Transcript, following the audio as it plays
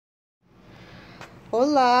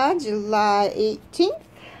Hola, July 18th,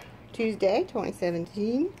 Tuesday,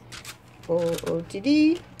 2017. For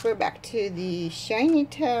Ootd. We're back to the shiny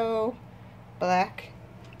toe black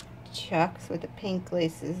chucks with the pink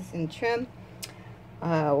laces and trim.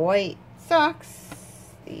 White socks,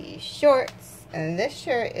 the shorts, and this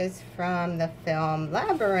shirt is from the film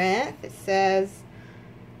Labyrinth. It says,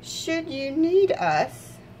 should you need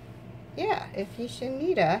us, yeah, if you should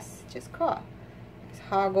need us, just call. It's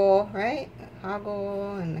Hoggle, right?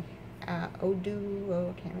 Hoggle and Ootd,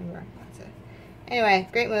 oh, I can't remember. That's it. Anyway,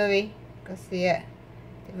 great movie. Go see it.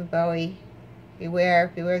 David Bowie. Beware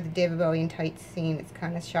of the David Bowie in tights scene. It's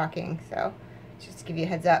kind of shocking, so just to give you a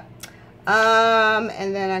heads up.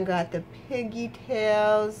 And then I got the piggy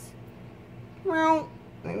tails. Well,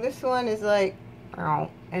 this one is like, and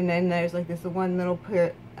then there's like this one little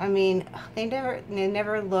pair. I mean, they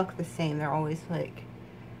never look the same. They're always like,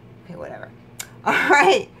 okay, whatever. All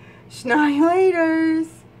right, schnoz you laters.